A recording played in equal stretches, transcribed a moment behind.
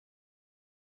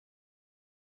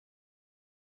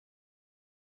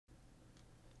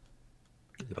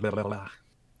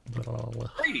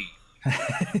Brady.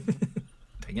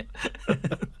 Dang it.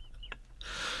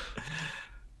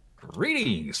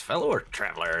 Greetings, fellow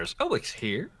travelers. Oblyx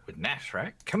here with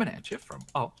Gnashrakh coming at you from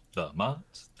Off the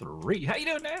Mods 3. How you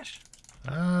doing, Nash?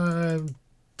 I'm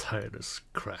tired as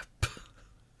crap.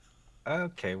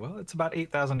 Okay, well, it's about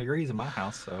 8,000 degrees in my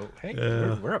house, so hey,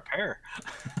 we're a pair.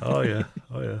 Oh yeah,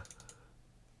 oh yeah.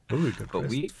 Oh, we got But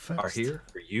we fast. are here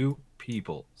for you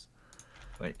peoples.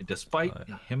 Despite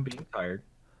him being tired,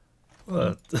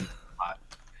 What? hot,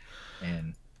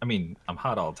 and I mean, I'm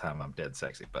hot all the time. I'm dead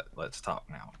sexy, but let's talk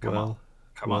now. Come on.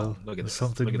 Look at there's this.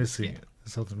 something Look at missing. this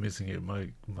There's something missing here.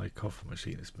 My coffee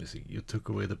machine is missing. You took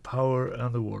away the power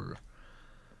and the water.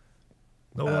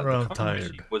 No wonder I'm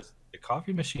tired. The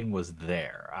coffee machine was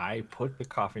there. I put the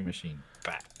coffee machine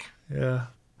back. Yeah,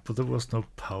 but there was no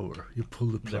power. You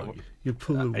pulled the plug. You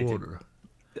pulled the water.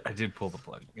 I did pull the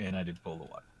plug, and I did pull the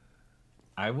water.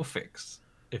 I will fix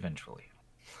eventually.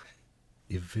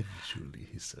 Eventually,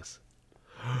 he says.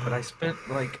 But I spent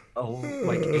like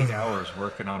 8 hours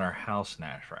working on our house,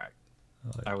 Gnashrakh.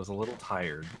 I was a little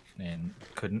tired and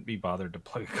couldn't be bothered to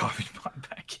plug a coffee pot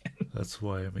back in. That's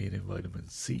why I'm eating vitamin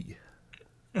C.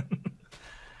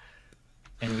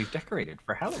 And we've decorated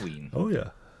for Halloween. Oh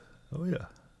yeah, oh yeah.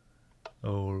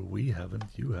 Or we haven't.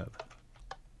 You have.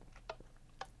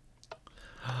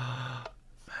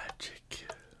 Magic.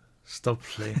 Stop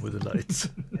playing with the lights.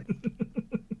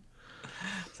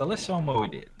 So let's show them what we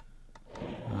did.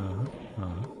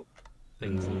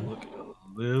 Things look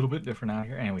a little bit different out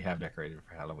here, and we have decorated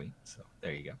for Halloween. So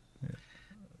there you go. Yeah.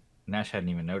 Nash hadn't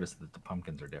even noticed that the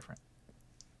pumpkins are different.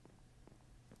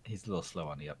 He's a little slow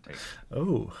on the uptake.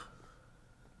 Oh.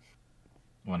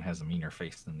 One has a meaner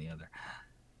face than the other.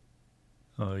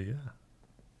 Oh yeah.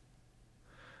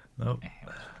 No,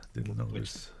 didn't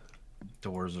notice.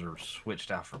 Doors are switched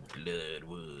out for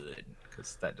bloodwood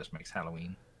because that just makes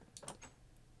Halloween.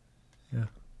 Yeah.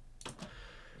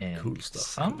 And cool stuff.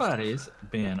 Somebody's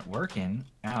been working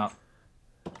out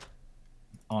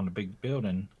on the big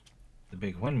building. The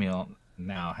big windmill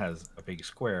now has a big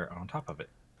square on top of it.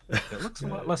 It looks a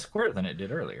lot less square than it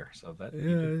did earlier. So that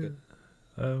good.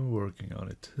 I'm working on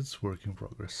it. It's work in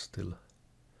progress still.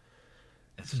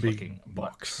 It's looking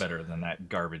much better than that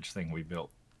garbage thing we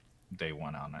built day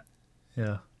one on it.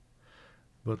 Yeah,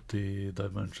 but the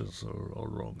dimensions are all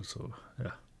wrong. So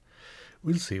yeah,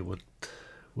 we'll see what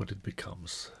it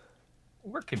becomes.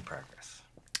 Work in progress.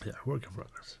 Yeah, work in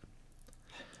progress.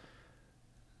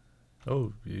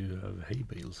 Oh, you have hay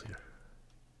bales here.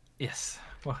 Yes.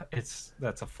 Well,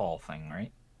 that's a fall thing,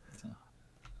 right? So,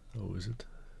 oh, is it?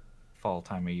 Fall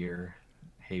time of year,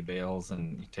 hay bales,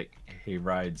 and you take hay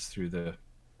rides through the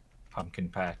pumpkin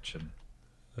patch. And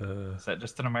is that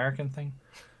just an American thing?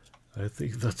 I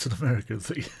think that's an American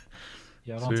thing.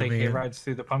 Y'all don't take hay rides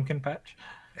through the pumpkin patch?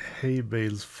 Hay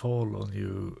bales fall on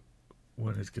you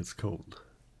when it gets cold.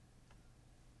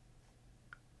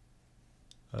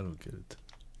 I don't get it.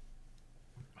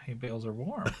 Hay bales are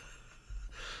warm.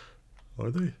 Are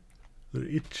they? They're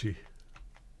itchy.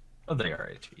 Oh, they are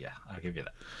itchy, yeah. I'll give you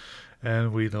that.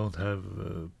 And we don't have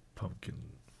pumpkin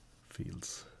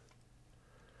fields.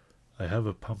 I have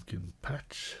a pumpkin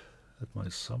patch at my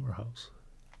summer house.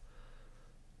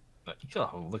 But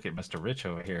look at Mr. Rich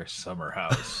over here, summer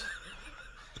house.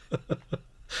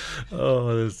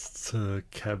 Oh, that's a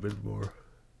cabin more.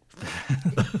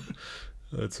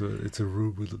 It's a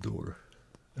room with a door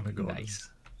and a garden. Nice.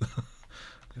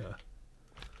 Yeah.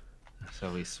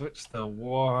 So we switched the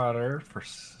water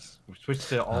we switched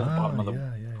to all the bottom of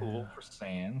the pool for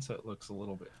sand, so it looks a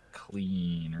little bit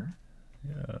cleaner.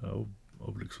 Yeah,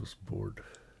 Oblyx was bored.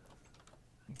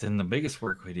 Then the biggest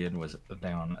work we did was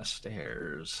down the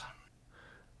stairs.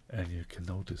 And you can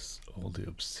notice all the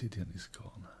obsidian is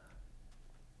gone.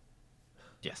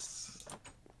 Yes.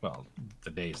 Well,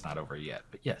 the day's not over yet,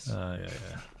 but yes.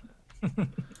 Yeah.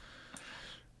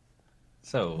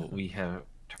 So we have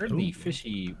turned the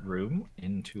fishy room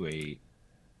into a,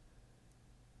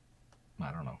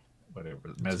 I don't know,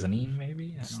 whatever, mezzanine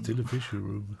maybe? Still a fishy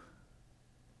room.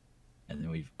 And then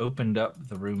we've opened up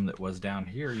the room that was down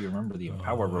here. You remember the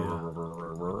power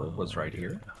was right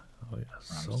here. Oh yeah,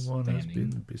 someone has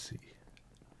been busy.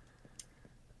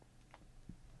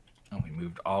 And we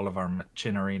moved all of our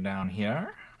machinery down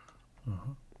here.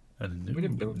 And we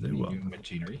didn't build any new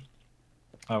machinery.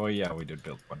 Oh, well, yeah, we did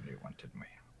build one new one, didn't we?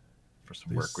 For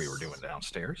some work we were doing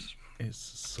downstairs. Is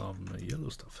some yellow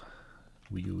stuff.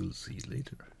 We will see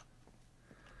later.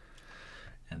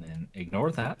 And then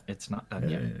ignore that. It's not done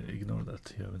yet. Ignore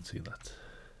that. You haven't seen that.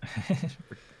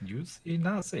 You see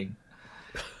nothing.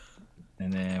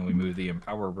 And then we move the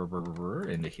empower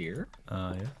into here.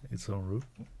 Yeah, its own roof.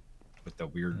 With the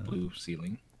weird blue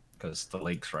ceiling. Because the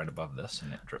lake's right above this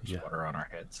and it drips water on our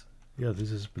heads. Yeah,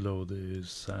 this is below the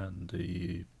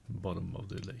sandy bottom of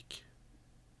the lake.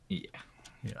 Yeah.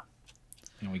 Yeah.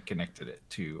 And we connected it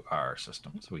to our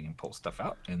system so we can pull stuff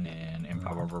out and then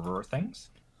empower things.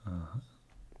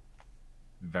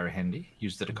 Very handy.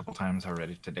 Used it a couple times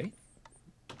already today.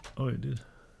 Oh, you did?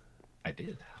 I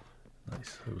did.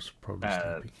 Nice. I was probably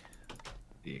sleeping.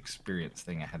 The experience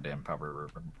thing I had to empower.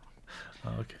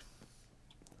 Okay.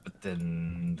 But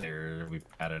then we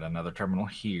added another terminal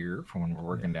here for when we're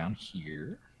working down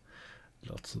here.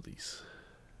 Lots of these.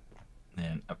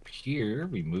 And up here,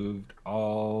 we moved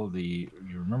all the...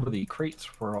 You remember the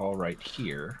crates were all right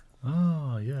here.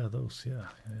 Oh, yeah, those, yeah.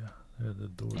 The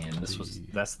door. And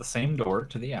that's the same door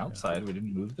to the outside. Yeah. We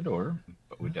didn't move the door,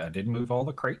 but I did move all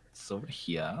the crates over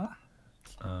here.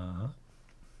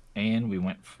 And we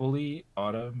went fully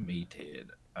automated.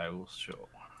 I will show.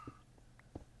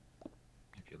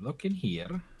 If you look in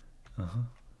here,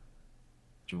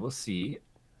 you will see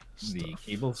the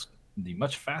cables, the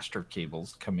much faster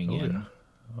cables coming in,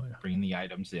 bringing the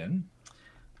items in.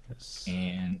 Yes.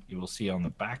 And you will see on the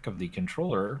back of the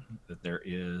controller that there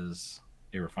is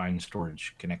a refined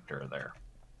storage connector there.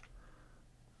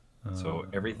 So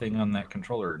everything on that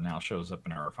controller now shows up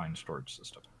in our refined storage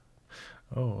system.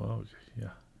 Oh, okay,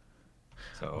 yeah.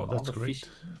 So that's great.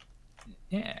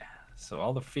 So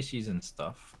all the fishies and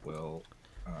stuff will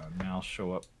now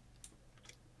show up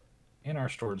in our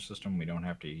storage system. We don't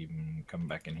have to even come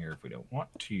back in here if we don't want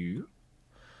to.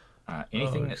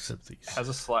 Anything that has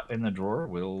a slot in the drawer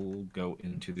will go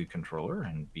into the controller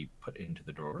and be put into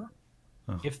the drawer.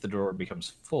 If the drawer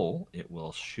becomes full, it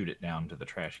will shoot it down to the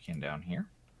trash can down here.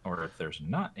 Or if there's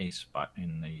not a spot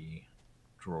in the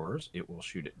drawers, it will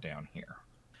shoot it down here.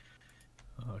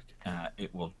 Okay.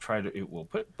 It will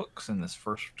put books in this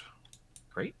first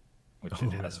crate, which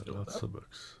it has filled lots up. of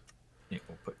books. It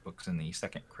will put books in the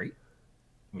second crate,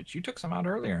 which you took some out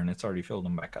earlier, and it's already filled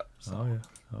them back up. So.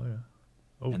 Oh yeah.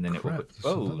 Oh, and then crap, it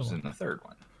will put bows in the third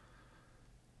one.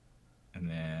 And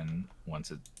then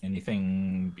once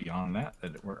anything beyond that,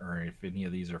 or if any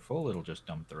of these are full, it'll just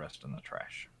dump the rest in the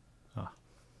trash.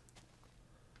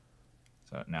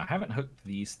 So now I haven't hooked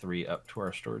these three up to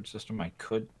our storage system. I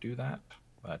could do that,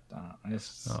 but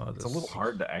it's a little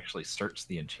hard to actually search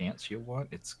the enchants you want.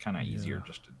 It's kind of easier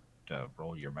just to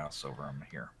roll your mouse over them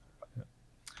here.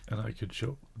 And I could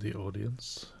show the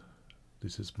audience.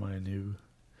 This is my new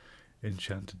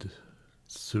enchanted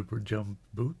super jump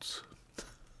boots.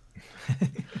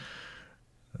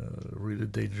 Really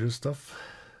dangerous stuff,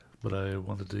 but I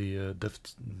wanted the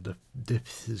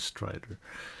depth strider.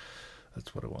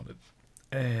 That's what I wanted,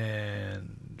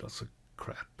 and lots of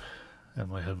crap. And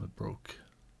my helmet broke,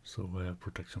 so I have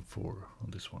protection 4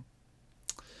 on this one.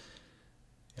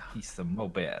 Yeah, he's the mo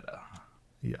better.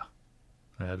 Yeah,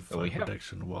 I had 5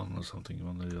 protection 1 or something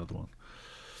on the other one.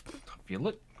 If you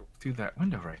look through that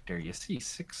window right there, you see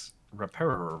 6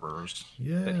 repairers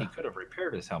that he could have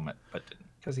repaired his helmet, but didn't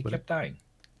because he kept dying.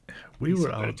 We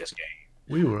were out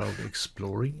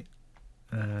exploring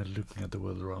and looking at the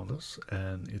world around us,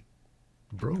 and it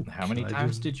broke. How many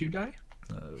times did you die?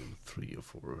 3 or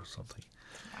 4 or something.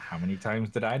 How many times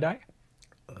did I die?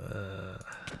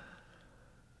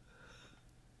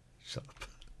 Shut up.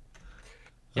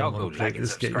 Y'all go like and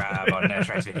subscribe on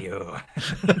Gnashrakh's video.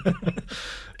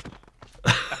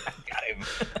 Got him.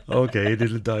 Okay, he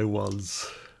didn't die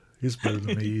once. He's better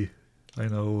than me. I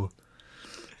know.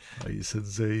 Hey,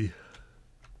 sensei.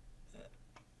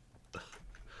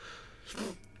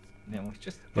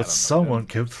 But someone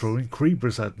kept throwing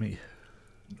creepers at me.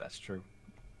 That's true.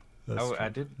 I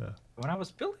did. Yeah. When I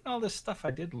was building all this stuff,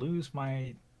 I did lose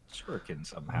my shuriken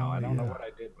somehow. I don't know what I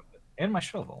did with it. And my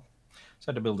shovel. So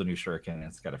I had to build a new shuriken, and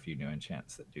it's got a few new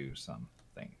enchants that do some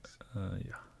things.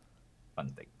 Yeah. Fun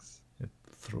things. It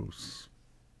throws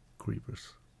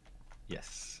creepers.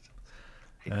 Yes.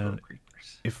 And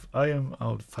creepers. If I am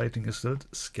out fighting a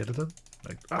skeleton,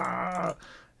 like,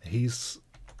 he's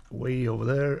way over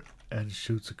there and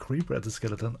shoots a creeper at the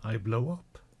skeleton, I blow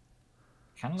up.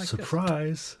 Kind of like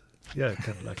surprise. This. Yeah,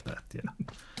 kind of like that, yeah.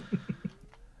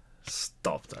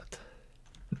 Stop that.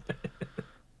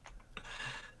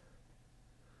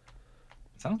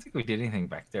 So I don't think we did anything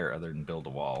back there other than build a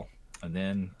wall. And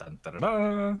then,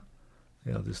 dun-da-da-da.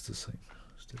 Yeah, this is the same.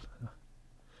 Still,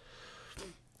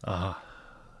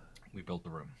 we built the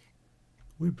room.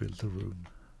 We built a room.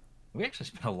 We actually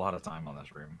spent a lot of time on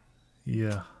this room.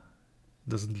 Yeah.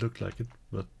 Doesn't look like it,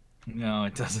 but... No,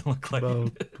 it doesn't look like it.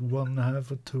 About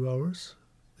 1.5 or 2 hours,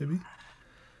 maybe?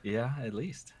 Yeah, at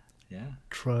least. Yeah.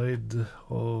 Tried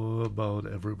about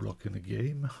every block in the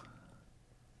game.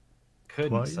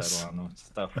 Couldn't Twice. settle on the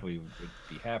stuff we would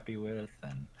be happy with,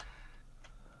 and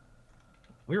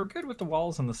we were good with the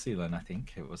walls and the ceiling. I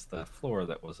think it was the floor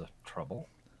that was a trouble.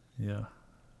 Yeah.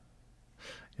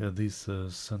 Yeah, these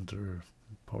center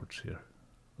parts here.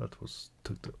 That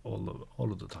took all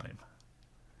of the time.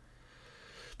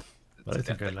 But I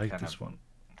think I like this one.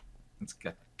 It's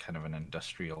got kind of an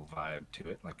industrial vibe to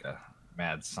it, like a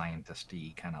mad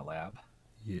scientist-y kind of lab.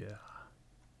 Yeah.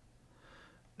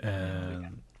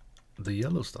 And the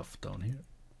yellow stuff down here.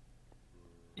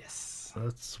 Yes.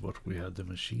 That's what we had the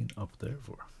machine up there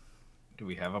for. Do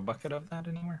we have a bucket of that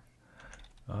anywhere?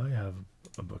 I have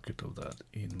a bucket of that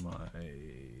in my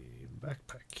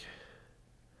backpack.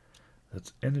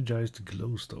 That's energized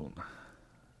glowstone.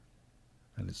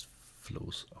 And it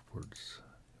flows upwards.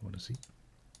 You want to see?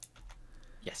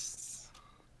 Yes.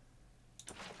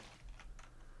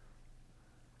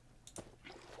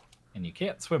 And you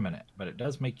can't swim in it, but it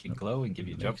does make you glow and give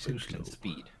you jump boost and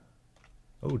speed.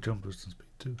 Oh, jump boost and speed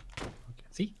too. Okay.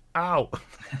 See? Ow!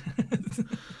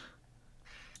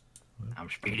 I'm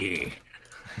speedy.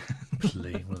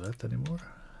 Playing with that anymore?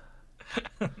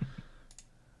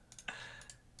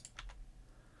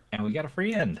 And we got a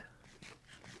free end.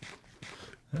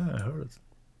 Yeah, I heard it.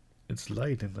 It's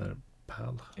light in there,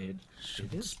 pal. It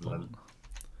is spawn.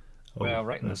 Well,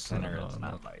 right in the center it's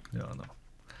not light. Yeah, I know.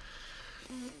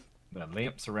 The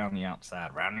lamps around the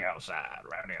outside,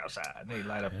 they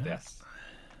light up this.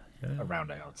 Yeah. Around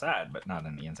the outside, but not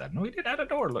on the inside. No, we did add a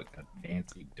door. Look, a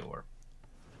fancy door.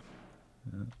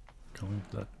 Yeah. Coming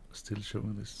to that, still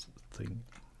showing this thing.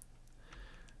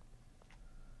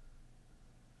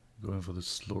 Going for the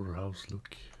slaughterhouse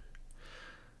look.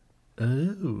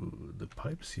 Oh, the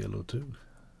pipe's yellow too.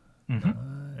 Mm-hmm.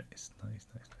 Nice.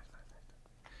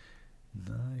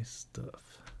 Nice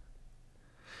stuff.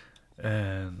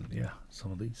 And yeah,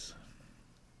 some of these.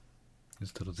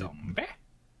 Instead of the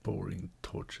boring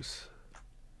torches.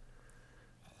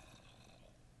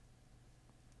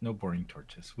 No boring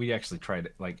torches. We actually tried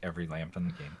it like every lamp in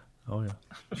the game. Oh yeah.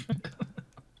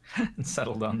 And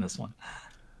settled on this one.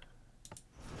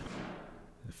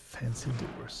 The fancy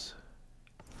doors.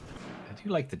 I do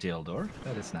like the jail door.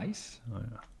 That is nice. Oh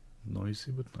yeah.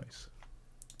 Noisy but nice.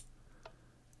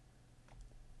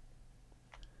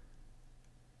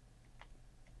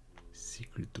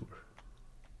 Secret door.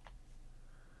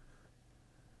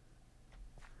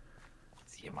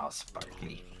 See him all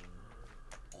sparkly.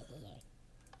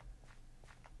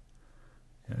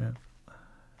 Yeah.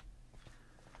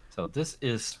 So this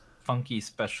is funky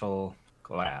special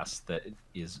glass that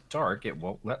is dark. It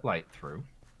won't let light through.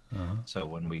 So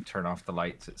when we turn off the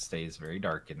lights, it stays very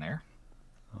dark in there.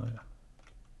 Oh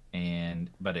yeah.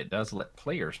 But it does let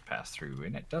players pass through,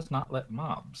 and it does not let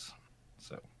mobs.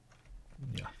 So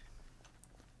yeah,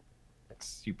 that's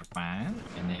super fine.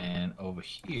 And then over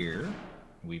here,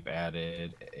 we've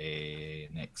added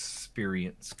an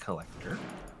experience collector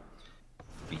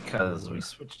because we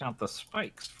switched out the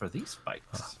spikes for these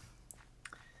spikes.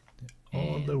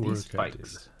 All and the work these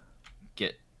spikes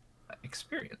get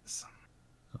experience.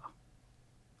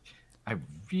 I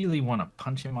really want to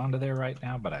punch him onto there right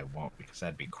now, but I won't because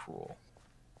that'd be cruel.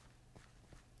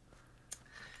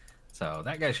 So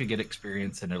that guy should get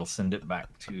experience, and it'll send it back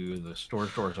to the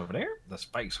storage doors over there. The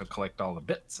spikes will collect all the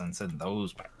bits and send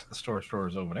those back to the storage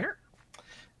doors over there.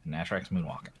 And Gnashrakh's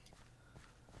moonwalking.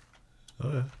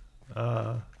 Oh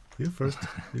yeah. You first.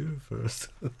 You first.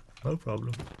 No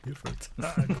problem. You first.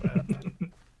 Let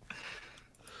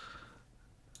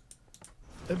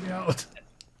me out.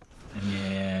 And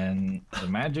then the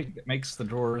magic that makes the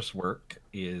doors work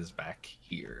is back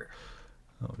here.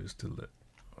 Oh, you're still there.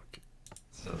 Okay.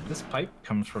 So this pipe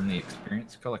comes from the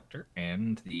experience collector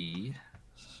and the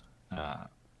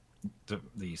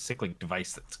cyclic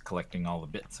device that's collecting all the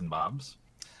bits and bobs.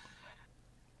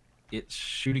 It's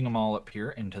shooting them all up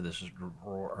here into this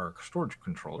storage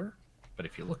controller. But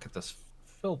if you look at this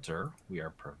filter, we are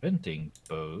preventing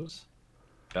bows,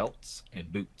 belts, and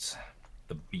boots.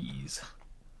 The bees.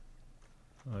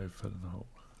 I fell in the hole.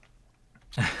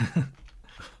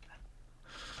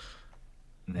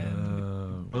 And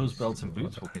then bows, belts, and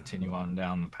boots will continue on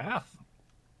down the path.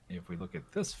 If we look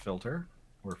at this filter,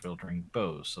 we're filtering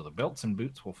bows. So the belts and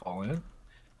boots will fall in,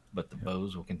 but the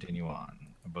bows will continue on.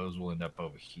 The bows will end up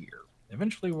over here.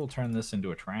 Eventually, we'll turn this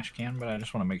into a trash can, but I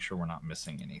just want to make sure we're not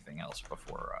missing anything else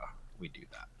before we do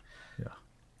that. Yeah.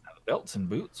 Now, the belts and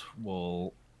boots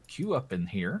will queue up in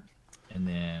here and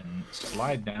then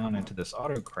slide down into this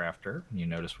auto crafter. You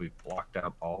notice we've blocked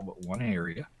out all but one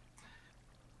area.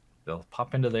 They'll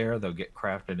pop into there, they'll get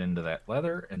crafted into that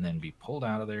leather, and then be pulled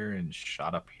out of there and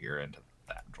shot up here into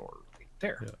that drawer right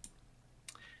there. Yeah.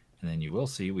 And then you will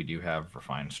see we do have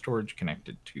refined storage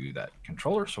connected to that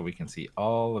controller, so we can see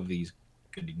all of these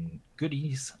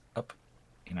goodies up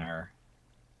in our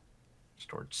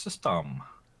storage system.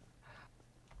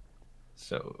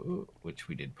 So, which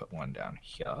we did put one down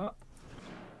here.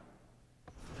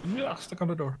 Yeah, stuck on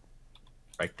the door.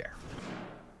 Right there.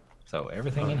 So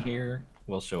everything in here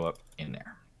will show up in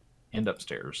there. And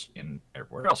upstairs and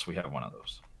everywhere else we have one of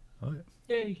those. Oh,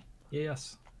 yeah. Yay.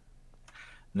 Yes.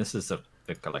 And this is the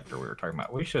collector we were talking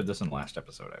about. We showed this in the last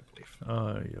episode, I believe.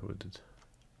 Yeah, we did.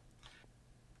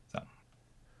 So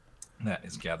that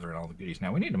is gathering all the goodies.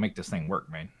 Now we need to make this thing work,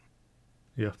 man.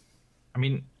 Yeah. I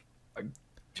mean,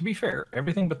 to be fair,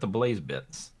 everything but the blaze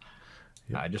bits,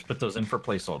 I just put those in for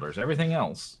placeholders. Everything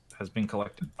else has been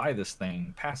collected by this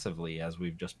thing passively as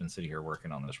we've just been sitting here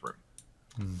working on this room.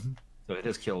 Mm-hmm. So it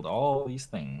has killed all these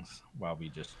things while we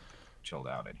just chilled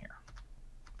out in here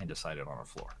and decided on a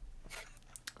floor.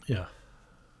 Yeah.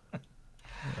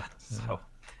 So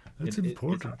that's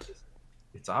important.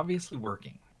 It's obviously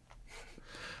working.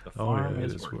 The Oh, farm yeah,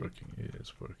 is it's working. working. It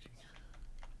is working.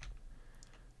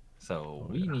 So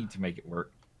we need to make it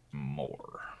work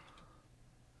more.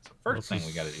 So first thing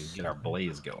we got to do is get our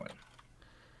blaze going.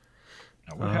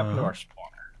 Now, what happened to our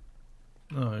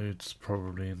spawner? It's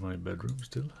probably in my bedroom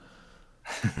still.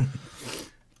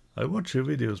 I watch your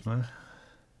videos, man.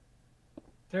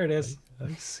 There it is.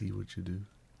 I see what you do.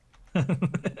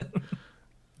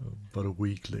 About a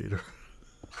week later.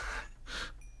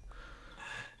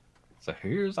 So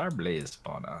here's our blaze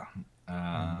spawner.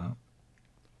 Now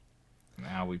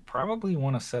we probably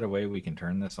want to set a way we can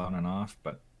turn this on and off,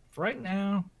 but for right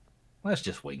now, let's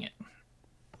just wing it.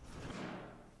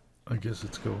 I guess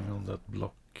it's going on that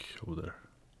block over there.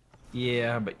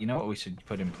 Yeah, but you know what we should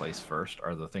put in place first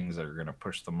are the things that are going to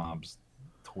push the mobs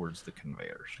towards the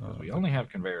conveyors. Because we only have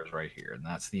conveyors right here, and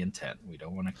that's the intent. We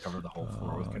don't want to cover the whole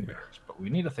floor with conveyors, but we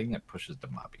need a thing that pushes the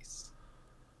mobbies.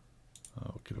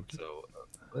 Okay. So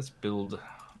let's build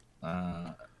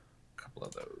a couple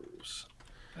of those.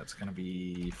 That's going to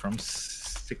be from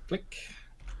Cyclic,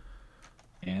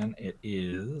 and it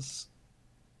is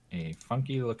a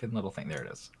funky looking little thing. There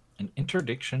it is. An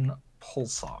interdiction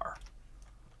pulsar.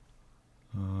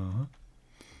 Uh-huh.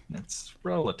 And it's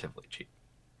relatively cheap.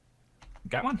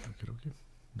 Got one? Okay.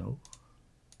 No.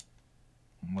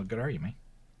 What good are you, man?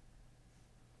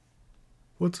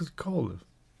 What's it called?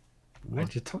 I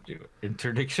just told you.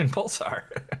 Interdiction pulsar.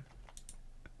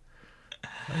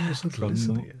 I wasn't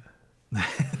listening.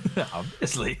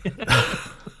 Obviously.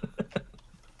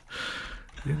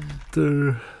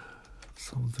 Inter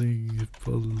something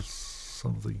pulse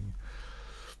something.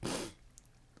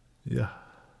 Yeah.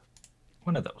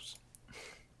 One of those.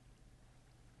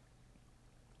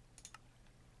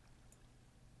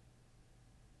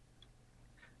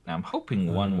 Now I'm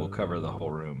hoping one will cover the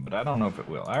whole room, but I don't know if it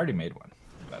will. I already made one,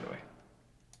 by the way.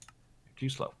 You're too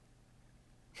slow.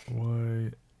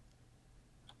 Why?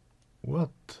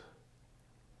 What?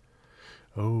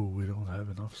 Oh, we don't have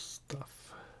enough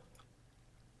stuff.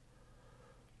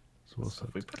 So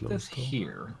if we put this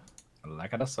here,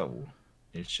 like a so,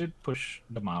 it should push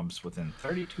the mobs within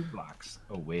 32 blocks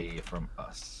away from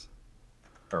us.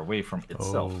 Or away from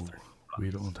itself. Oh, we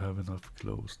don't have enough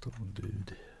glowstone,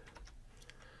 dude.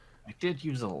 I did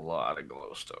use a lot of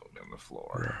glowstone in the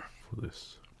floor. Yeah, for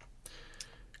this.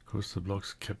 Because the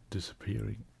blocks kept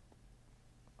disappearing.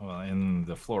 Well, and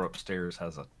the floor upstairs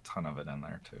has a ton of it in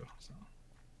there too.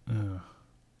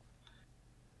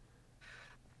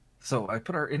 So I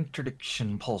put our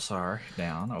interdiction pulsar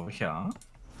down over here.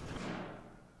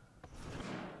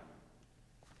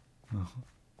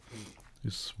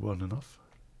 Is one enough?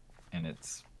 And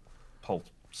it's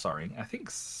pulsaring. I think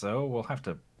so. We'll have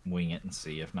to wing it and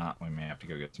see. If not, we may have to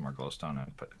go get some more glowstone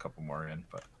and put a couple more in,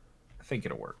 but I think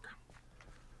it'll work.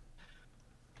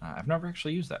 I've never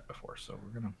actually used that before, so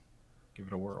we're going to give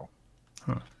it a whirl.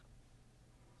 Huh.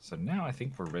 So now I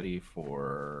think we're ready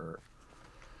for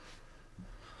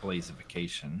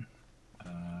blazification.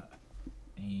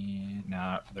 And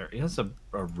now there is a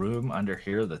room under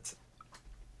here that's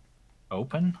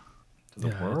open to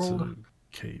the world. It's a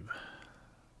cave.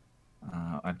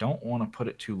 I don't want to put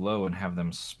it too low and have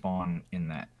them spawn in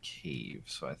that cave.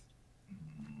 So I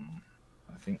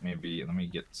think maybe let me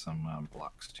get some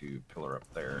blocks to pillar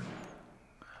up there.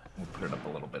 We'll put it up a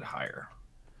little bit higher.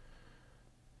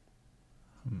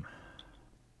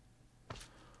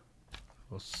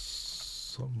 Was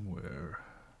somewhere.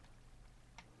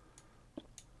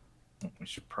 We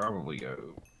should probably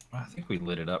go. I think we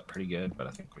lit it up pretty good, but I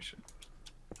think we should,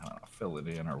 I don't know, fill it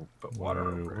in or put water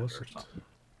Where over it was or it? something.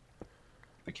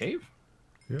 The cave?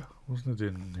 Yeah, wasn't it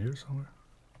in here somewhere?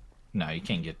 No, you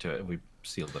can't get to it. We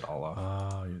sealed it all off.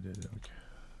 Ah, you did. Okay.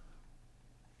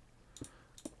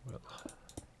 Well.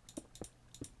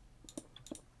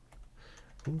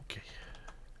 Okay.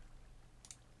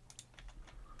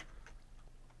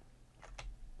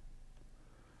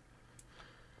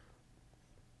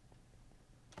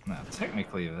 Now,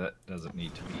 technically, that doesn't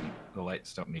need to be. The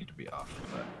lights don't need to be off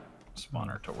for that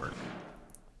spawner to work.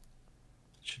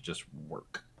 It should just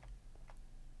work.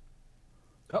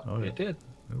 Oh, Oh, yeah. it did.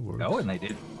 It works. Oh, and they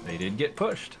did get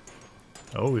pushed,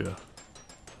 Oh, yeah.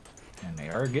 and they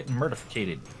are getting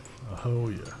murdificated. Oh,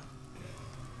 yeah.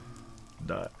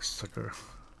 Die, sucker.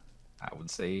 I would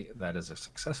say that is a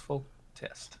successful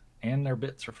test, and their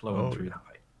bits are flowing through the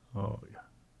pipe. Oh, yeah.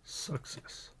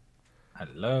 Success. I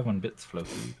love when bits flow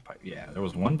through the pipe. Yeah, there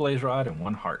was one blaze rod and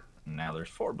one heart, and now there's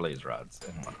 4 blaze rods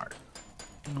and 1 heart.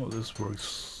 Oh, this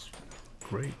works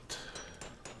great.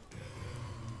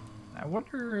 I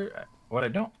wonder what I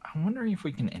don't. I'm wondering if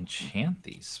we can enchant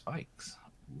these spikes.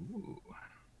 Ooh.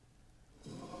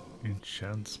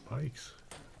 Enchant spikes.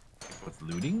 With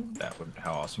looting, that would.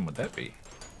 How awesome would that be?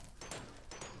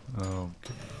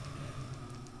 Okay.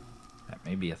 That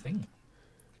may be a thing.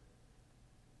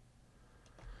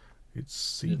 It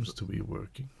seems to be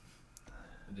working.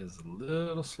 It is a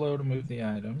little slow to move the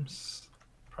items.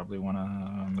 Probably want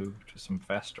to move to some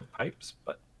faster pipes,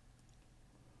 but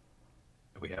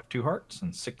we have 2 hearts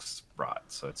and 6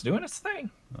 rods, so it's doing its thing.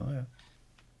 Oh, yeah.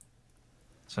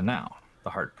 So now, the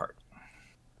hard part.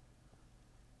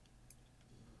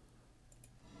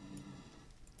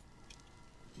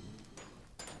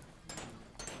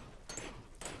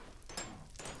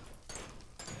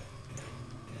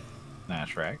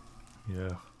 Gnashrakh,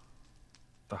 Yeah.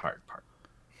 the hard part.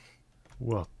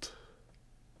 What?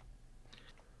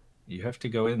 You have to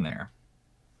go in there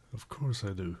Of course I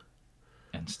do.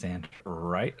 and stand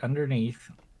right underneath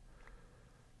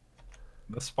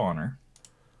the spawner,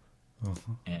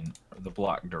 and the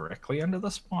block directly under the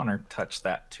spawner, touch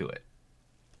that to it.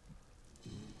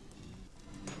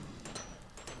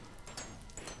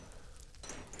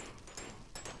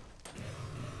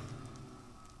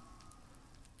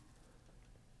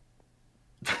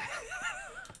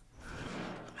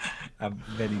 I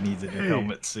bet he needs a new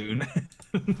helmet soon.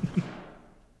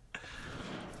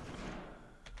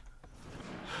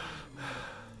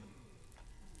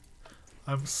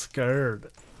 I'm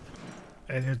scared.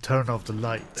 And you turn off the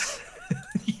lights.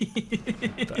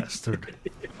 Bastard.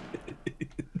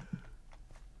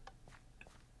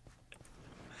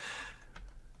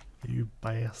 You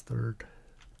bastard.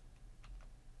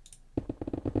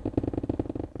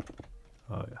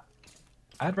 Oh, yeah.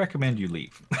 I'd recommend you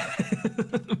leave.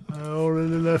 I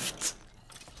already left.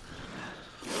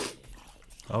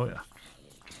 Oh, yeah.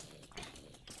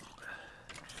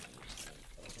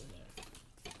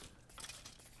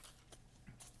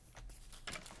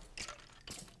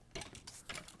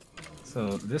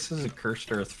 So this is a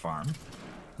cursed earth farm,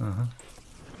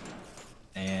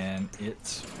 and it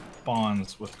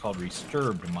spawns what's called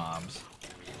disturbed mobs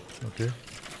Okay.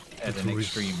 at an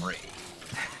extreme rate.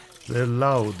 They're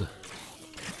loud.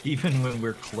 Even when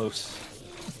we're close.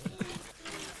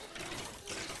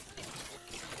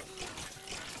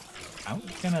 I'm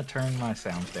gonna turn my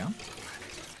sounds down.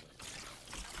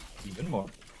 Even more.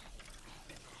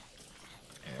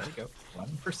 There we go.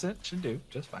 1% should do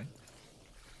just fine.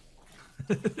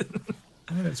 Yeah,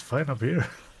 it's fine up here.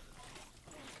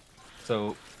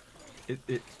 So,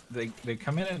 they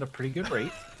come in at a pretty good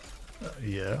rate.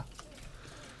 Yeah.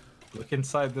 Look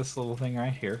inside this little thing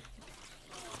right here.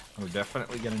 We're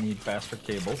definitely gonna need faster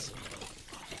cables.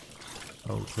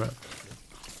 Oh, crap.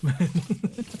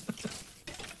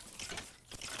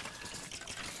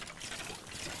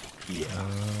 Yeah.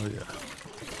 Oh, yeah.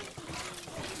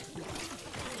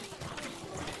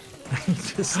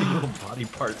 Just see little body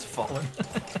parts falling.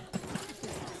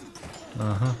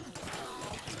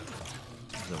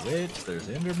 There's a witch, there's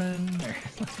Enderman.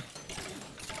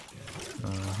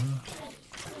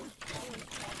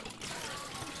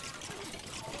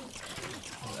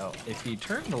 Well, if you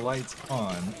turn the lights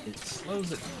on, it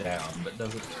slows it down, but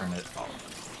doesn't turn it off.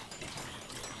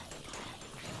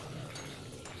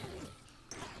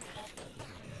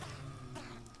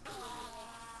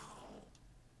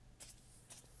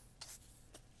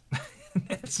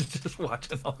 It's just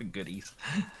watching all the goodies.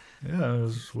 Yeah, I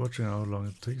was watching how long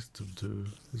it takes them to...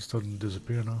 It's starting to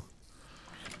disappear now.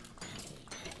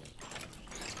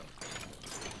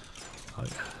 Oh,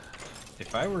 yeah.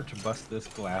 If I were to bust this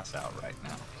glass out right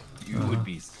now, you would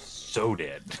be so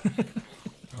dead.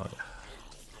 Oh,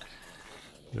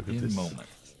 yeah. Look at In this.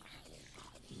 moments.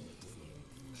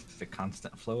 The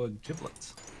constant flow of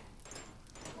giblets.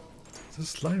 It's a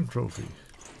slime trophy.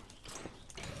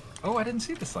 Oh, I didn't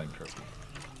see the slime trophy.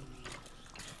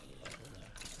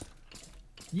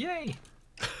 Yay!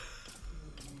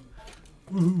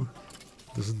 Woohoo!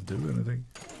 Doesn't do anything.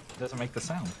 It doesn't make the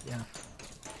sound, yeah.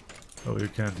 Oh, you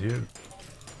can't hear.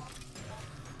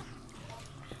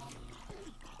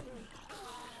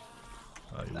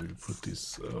 I will put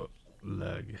this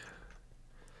lag.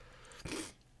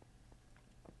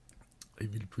 I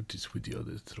will put this with the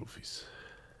other trophies.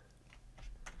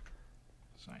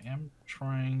 So I am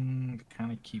trying to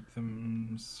kind of keep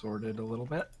them sorted a little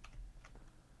bit.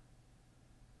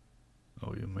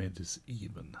 Oh, you made this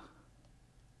even.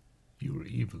 You're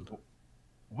evil.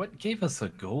 What gave us a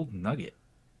gold nugget?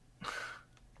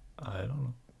 I don't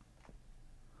know.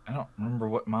 I don't remember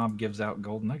what mob gives out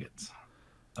gold nuggets.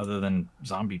 Other than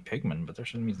zombie pigmen, but there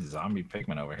shouldn't be zombie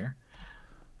pigmen over here.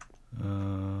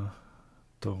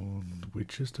 Don't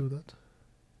witches do that?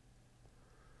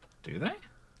 Do they?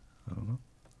 I don't know.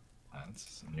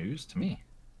 That's news to me.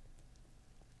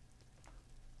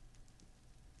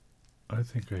 I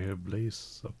think I hear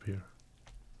Blaze up here.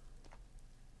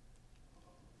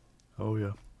 Oh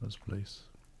yeah, that's Blaze.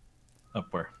 Up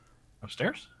where?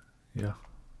 Upstairs? Yeah.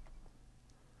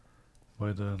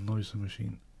 By the noisy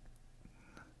machine.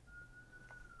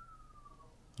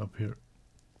 Up here.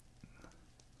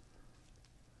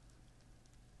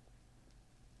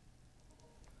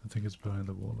 I think it's behind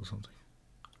the wall or something.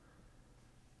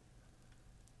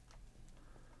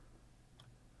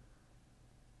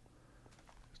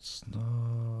 It's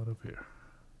not up here.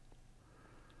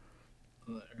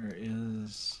 There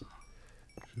is...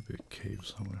 Should be a cave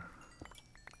somewhere.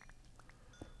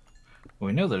 Well,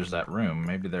 we know there's that room.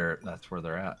 Maybe that's where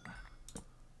they're at.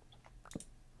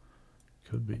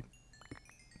 Could be.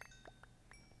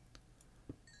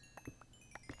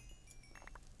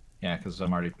 Yeah, because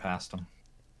I'm already past them.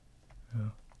 Yeah.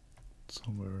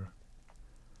 Somewhere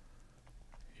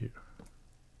here.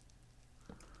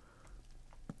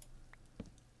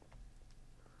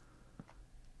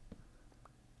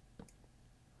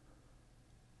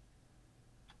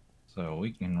 So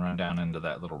we can run down into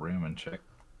that little room and check.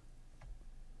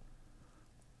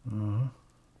 Uh-huh.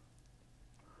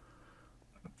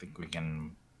 I think we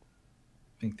can...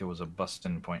 I think there was a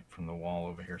bust-in point from the wall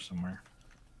over here somewhere.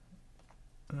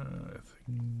 I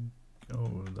think...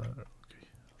 Oh, there. Okay.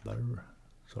 There.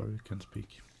 Sorry, can't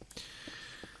speak.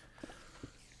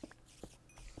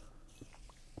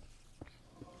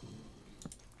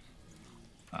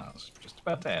 I was just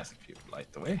about to ask if you would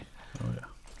light the way. Oh, yeah.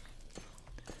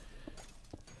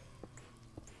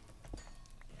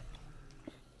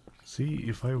 See,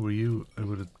 if I were you, I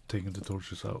would have taken the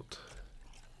torches out.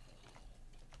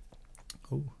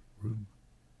 Oh, room.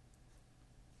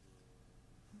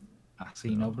 I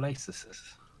see no blazes.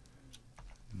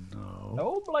 No.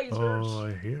 No blazers! Oh,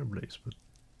 I hear blaze, but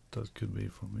that could be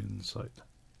from inside.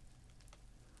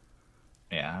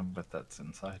 Yeah, but that's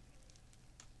inside.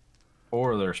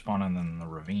 Or they're spawning in the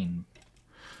ravine.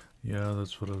 Yeah,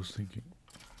 that's what I was thinking.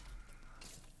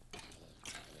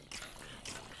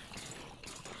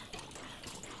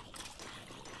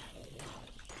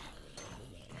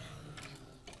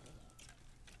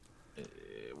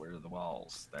 Where are the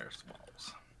walls? There's the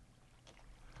walls.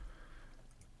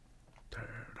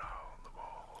 Tear down the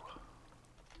wall.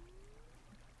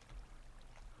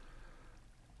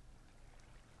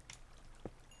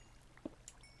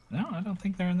 No, I don't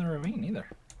think they're in the ravine either.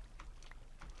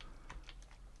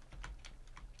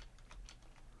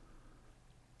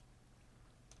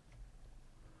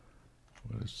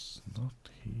 Well, it's not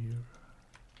here.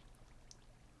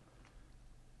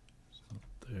 It's not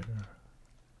there.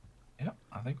 Yep,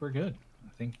 I think we're good. I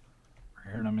think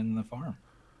we're hearing them in the farm.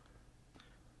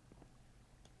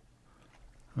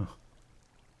 Huh.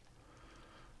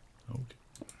 Okay.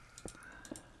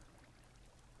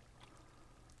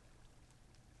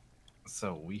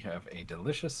 So we have a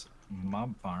delicious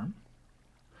mob farm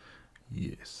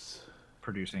Yes.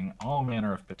 producing all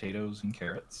manner of potatoes and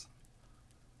carrots.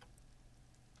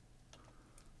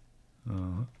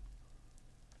 Uh-huh.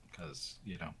 Because,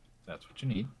 you know, that's what you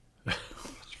need. I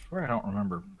swear I don't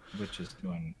remember which is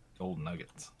doing gold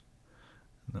nuggets.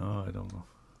 No, I don't know.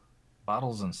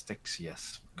 Bottles and sticks,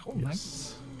 yes. Gold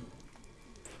Yes.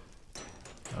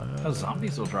 nuggets. Those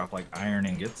zombies will drop like iron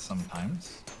ingots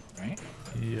sometimes, right?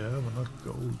 Yeah, but not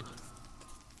gold.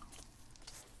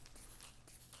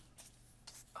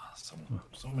 Oh,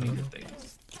 so many good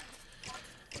things.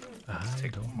 Let's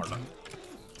take one more look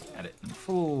at it in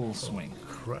full swing.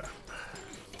 Crap.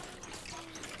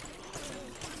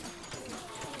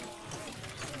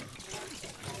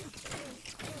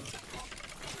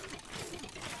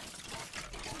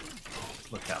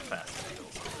 Look how fast it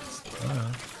goes.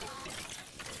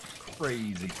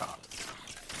 Crazy pops.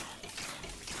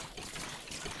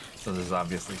 So this is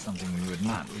obviously something we would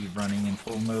not leave running in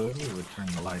full mode. We would turn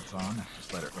the lights on and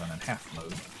just let it run in half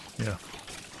mode. Yeah.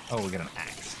 Oh, we got an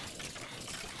axe.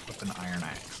 What's an iron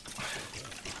axe?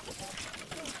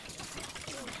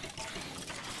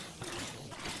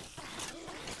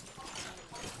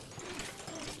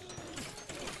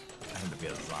 That had to be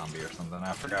a zombie or something.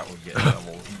 I forgot we'd get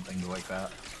shovels and things like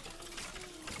that.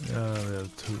 Yeah, they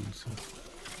have tools.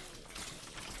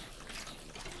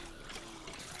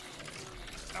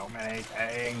 So many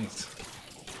things.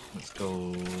 Let's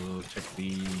go check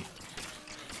the...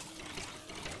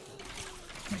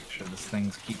 Make sure this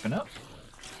thing's keeping up.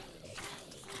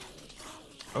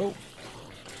 Oh.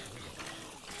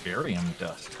 Barium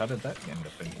dust. How did that end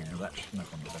up in here? That shouldn't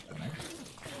have ended up in there.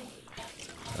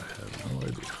 I have no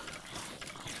idea.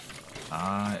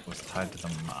 Ah, it was tied to the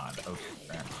mod. Okay,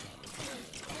 fair enough.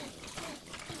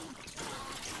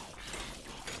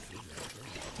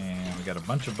 And we got a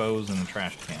bunch of bows in the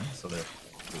trash can, so they're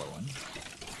flowing.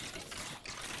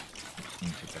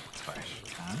 Into the trash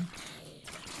can.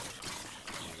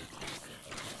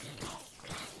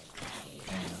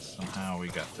 And somehow we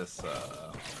got this,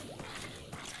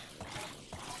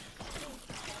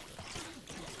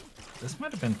 this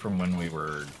might have been from when we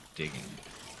were digging.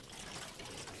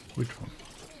 Which one?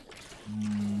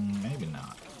 Maybe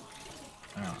not.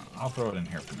 I don't know. I'll throw it in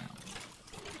here for now.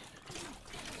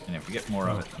 And if we get more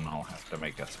of it, then I'll have to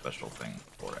make a special thing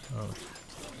for it. Oh.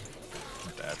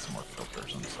 Have to add some more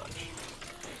filters and such.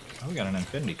 Oh, we got an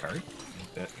infinity card.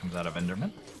 That comes out of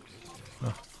Enderman.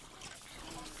 Oh.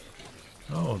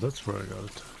 Oh, that's where I got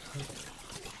it.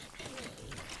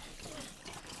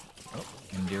 Oh,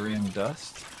 Enderium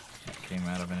dust. That came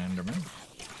out of an Enderman.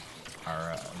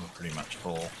 We're pretty much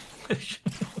full.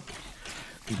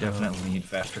 We definitely need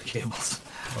faster cables.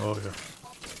 Oh, yeah.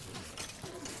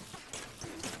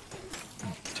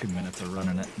 2 minutes of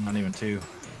running it. Not even 2.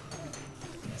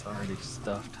 It's already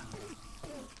stuffed.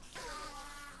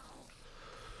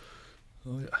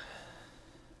 Oh, yeah.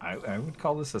 I would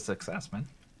call this a success, man.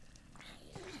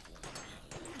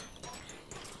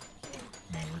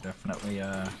 I mean, we're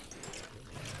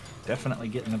definitely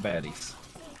getting the baddies.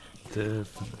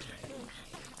 Definitely.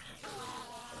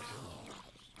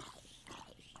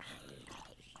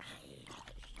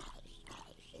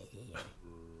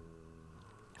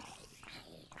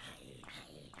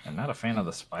 I'm not a fan of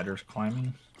the spiders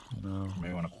climbing. No. You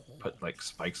may want to put like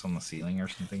spikes on the ceiling or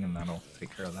something, and that'll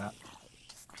take care of that.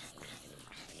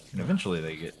 And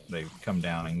eventually they come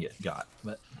down and get got,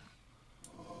 but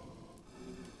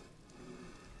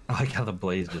I like how the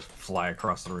blaze just fly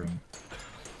across the room.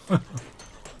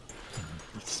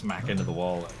 Smack into the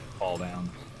wall and fall down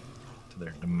to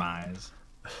their demise.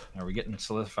 Are we getting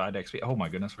solidified XP? Oh my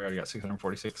goodness, we already got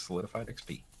 646 solidified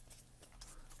XP.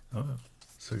 Oh,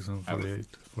 648,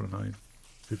 49,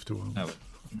 51. No.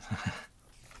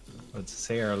 Let's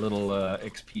say our little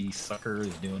XP sucker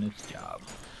is doing its job.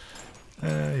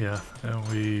 Yeah, and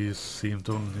we seem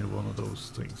to only need one of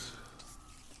those things.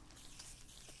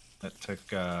 That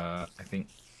took, I think,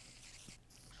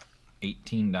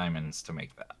 18 diamonds to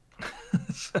make that.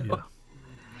 So, Yeah.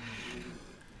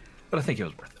 But I think it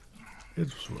was worth it.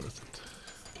 It was worth it.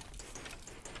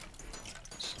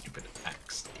 Stupid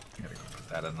axe. I gotta go put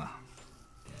that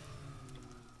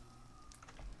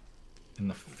in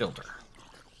the filter.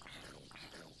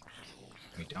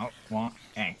 We don't want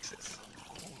axes.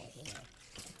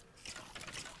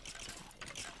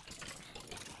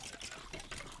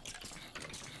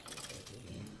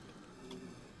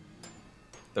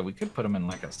 So we could put them in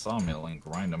like a sawmill and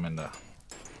grind them into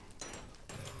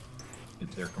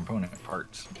their component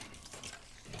parts.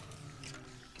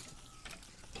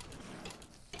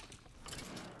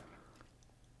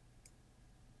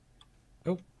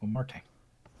 Oh, one more time.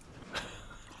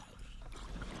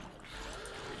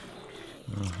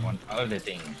 Want all the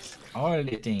things. All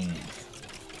the things.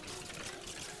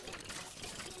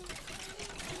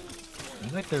 I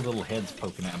like their little heads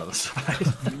poking out of the side.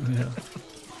 Yeah.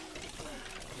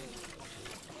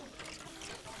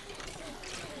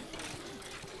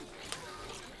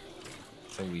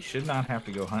 So we should not have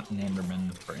to go hunting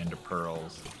Enderman for Ender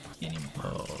Pearls anymore.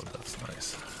 Oh, that's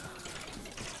nice.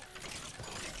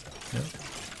 Yeah.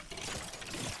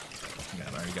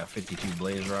 I already got 52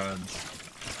 blaze rods.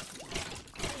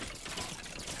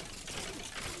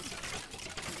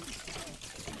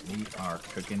 We are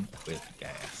cooking with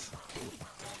gas.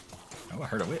 Oh, I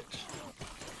heard a witch.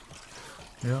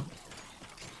 Yeah.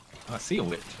 Oh, I see a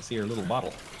witch. I see her little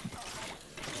bottle.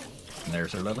 And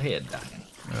there's her little head dying.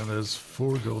 And there's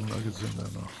 4 gold nuggets in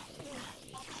there now.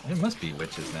 It must be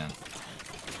witches then.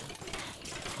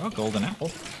 Oh, golden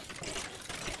apple.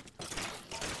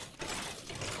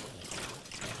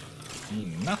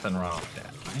 Ain't nothing wrong with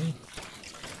that, man.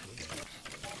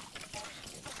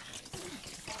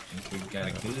 I think we've got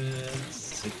a good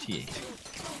situation.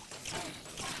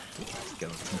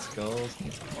 Skeleton skulls.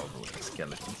 Need some more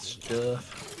skeleton stuff.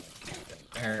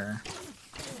 There.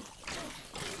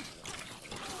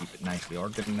 Keep it nicely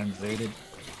organized.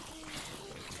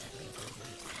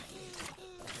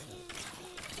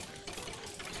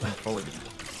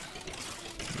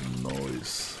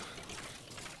 Noise.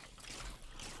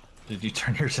 Did you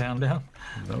turn your sound down?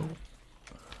 No.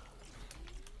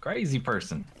 Crazy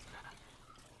person.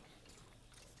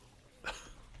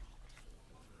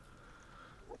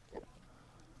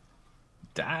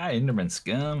 Die, Enderman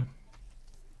scum.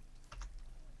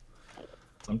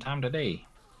 Sometime today.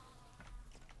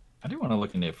 I do want to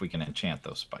look into if we can enchant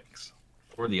those spikes.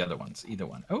 Or the other ones. Either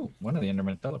one. Oh, one of the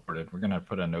Endermen teleported. We're going to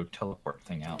put a no teleport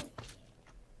thing out.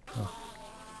 Oh.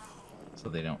 So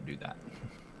they don't do that.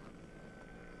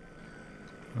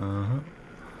 Uh-huh.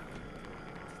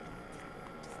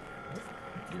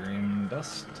 Durian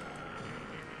dust.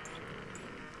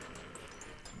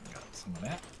 Got some of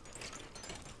that.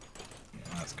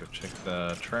 Let's go check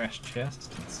the trash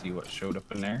chest and see what showed up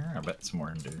in there. I bet some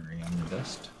more durian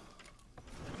dust.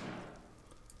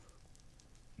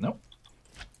 Nope.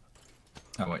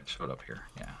 Oh wait, showed up here.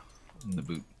 Yeah, in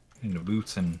the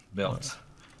boots and belts.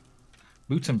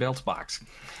 Boots and belts box.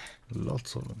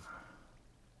 Lots of them.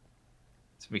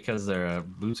 It's because their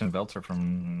boots and belts are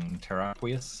from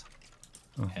Terraqueous,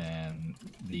 and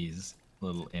these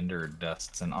little ender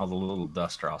dusts and all the little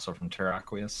dust are also from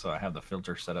Terraqueous. So I have the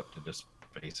filter set up to just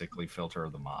basically filter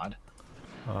the mod.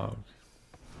 Oh.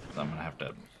 So I'm gonna have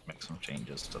to make some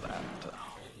changes to that to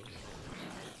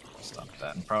stop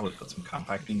that, and probably put some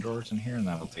compacting drawers in here, and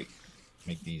that'll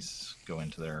make these go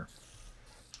into their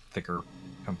thicker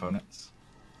components.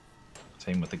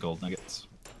 Same with the gold nuggets.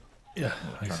 Yeah,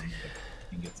 I see.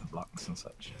 You can get some blocks and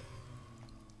such.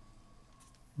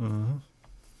 Uh-huh.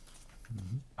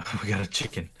 We got a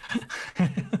chicken.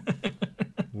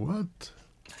 What?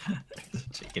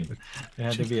 Chicken. It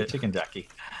had to be a chicken jockey.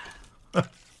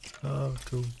 Oh,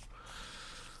 cool.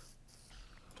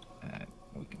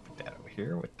 We can put that over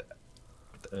here with the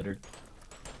other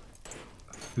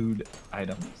food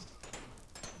items.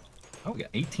 Oh, we got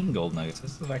 18 gold nuggets.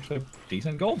 This is actually a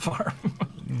decent gold farm.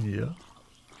 Yeah.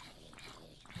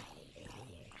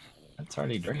 That's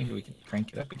already drained. We can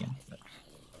crank it up again. But...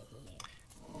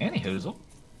 Anyhoozle,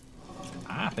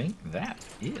 I think that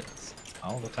is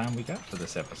all the time we got for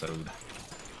this episode.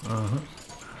 Uh-huh.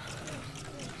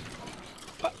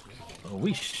 But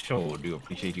we sure do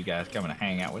appreciate you guys coming to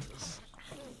hang out with us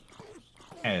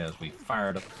as we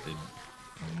fired up the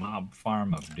mob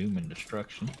farm of doom and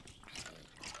destruction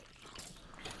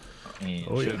and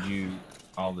showed you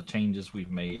all the changes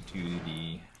we've made to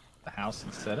the house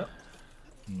and setup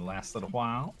in the last little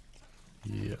while.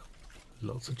 Yeah,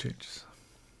 lots of changes.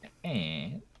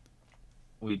 And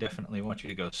we definitely want you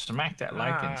to go smack that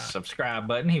like and subscribe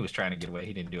button. He was trying to get away.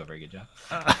 He didn't do a very good job.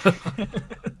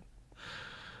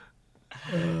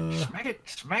 Smack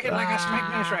it like I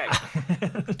smack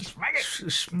Gnashrakh. Smack it.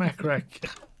 Smack-rack.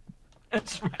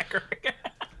 Smack-rack.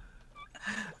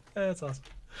 That's awesome.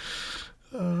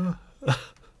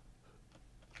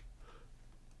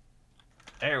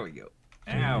 There we go.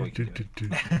 Now we can do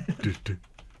it.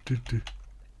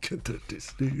 Get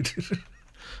this dude.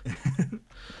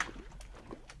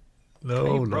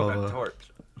 No, you broke a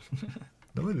torch.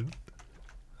 No, I didn't.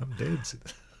 I'm dancing.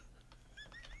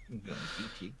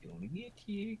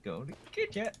 Gonna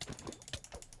get you.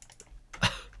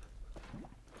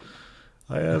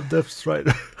 I am Death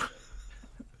Strider.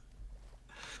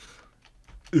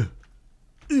 What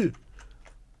you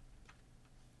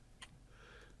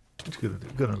gonna do?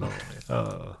 Gonna love me.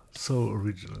 So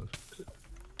original.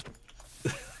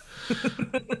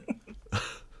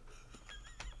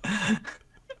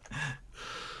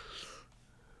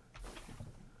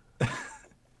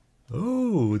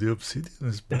 Oh, the obsidian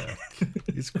is back.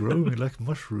 It's growing like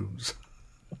mushrooms.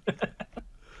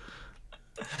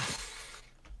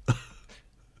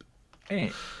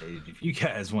 Hey, if you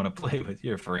guys want to play with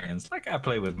your friends, like I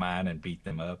play with mine and beat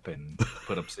them up and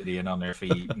put obsidian on their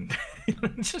feet and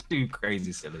just do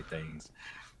crazy, silly things,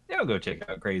 go check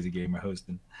out Crazy Gamer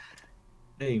Hosting.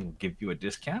 They will give you a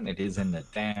discount. It is in the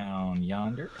down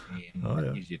yonder, and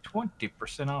it gives you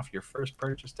 20% off your first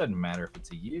purchase. Doesn't matter if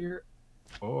it's a year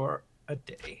or a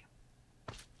day.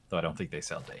 Though I don't think they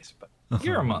sell days, but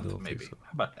year or month maybe. So.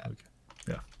 How about that? Okay.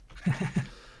 Yeah.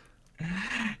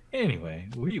 Anyway,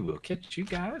 we will catch you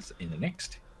guys in the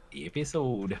next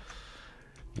episode.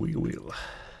 We will.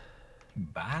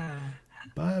 Bye.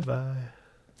 Bye bye.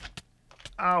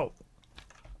 Ow.